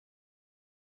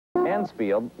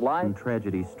Mansfield, live. When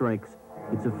tragedy strikes,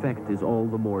 its effect is all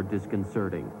the more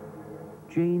disconcerting.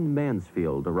 Jayne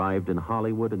Mansfield arrived in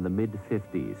Hollywood in the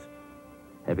mid-50s.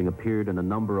 Having appeared in a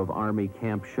number of Army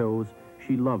camp shows,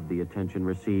 she loved the attention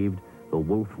received, the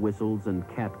wolf whistles and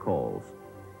catcalls.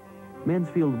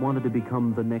 Mansfield wanted to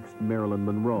become the next Marilyn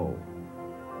Monroe.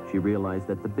 She realized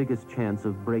that the biggest chance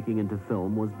of breaking into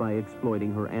film was by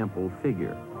exploiting her ample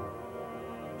figure.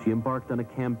 She embarked on a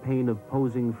campaign of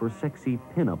posing for sexy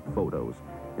pin-up photos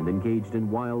and engaged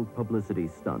in wild publicity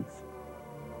stunts.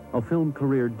 A film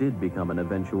career did become an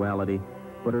eventuality,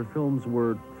 but her films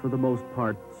were, for the most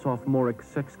part, sophomoric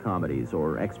sex comedies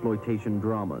or exploitation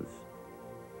dramas.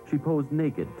 She posed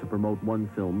naked to promote one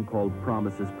film called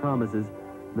Promises, Promises,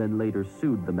 then later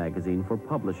sued the magazine for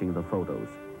publishing the photos.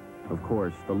 Of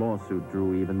course, the lawsuit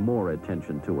drew even more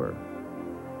attention to her.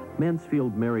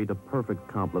 Mansfield married a perfect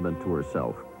complement to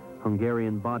herself,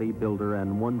 Hungarian bodybuilder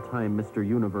and one-time Mr.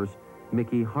 Universe,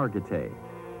 Mickey Hargitay.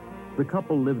 The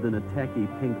couple lived in a tacky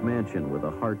pink mansion with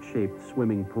a heart-shaped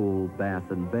swimming pool,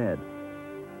 bath, and bed.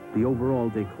 The overall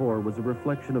decor was a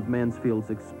reflection of Mansfield's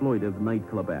exploitive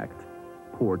nightclub act,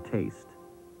 Poor Taste.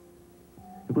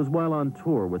 It was while on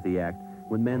tour with the act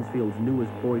when Mansfield's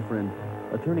newest boyfriend,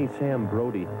 attorney Sam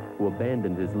Brody, who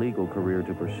abandoned his legal career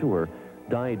to pursue her,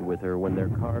 died with her when their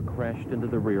car crashed into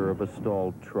the rear of a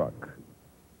stalled truck.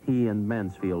 He and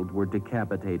Mansfield were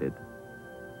decapitated.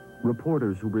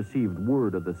 Reporters who received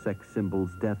word of the sex symbol's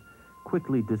death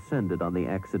quickly descended on the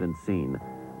accident scene,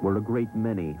 where a great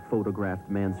many photographed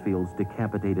Mansfield's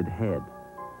decapitated head.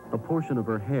 A portion of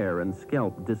her hair and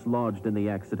scalp dislodged in the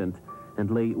accident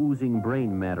and lay oozing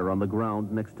brain matter on the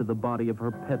ground next to the body of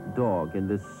her pet dog in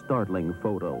this startling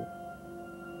photo.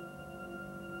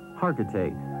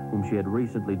 Hargitay, whom she had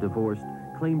recently divorced,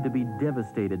 claimed to be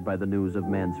devastated by the news of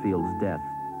Mansfield's death.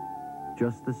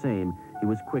 Just the same, he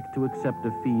was quick to accept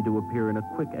a fee to appear in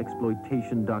a quick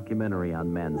exploitation documentary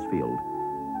on Mansfield.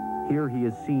 Here he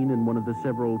is seen in one of the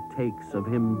several takes of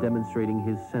him demonstrating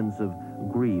his sense of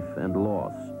grief and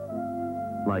loss.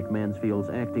 Like Mansfield's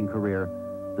acting career,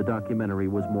 the documentary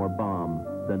was more bomb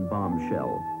than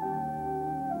bombshell.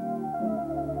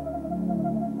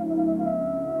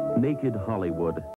 Naked Hollywood.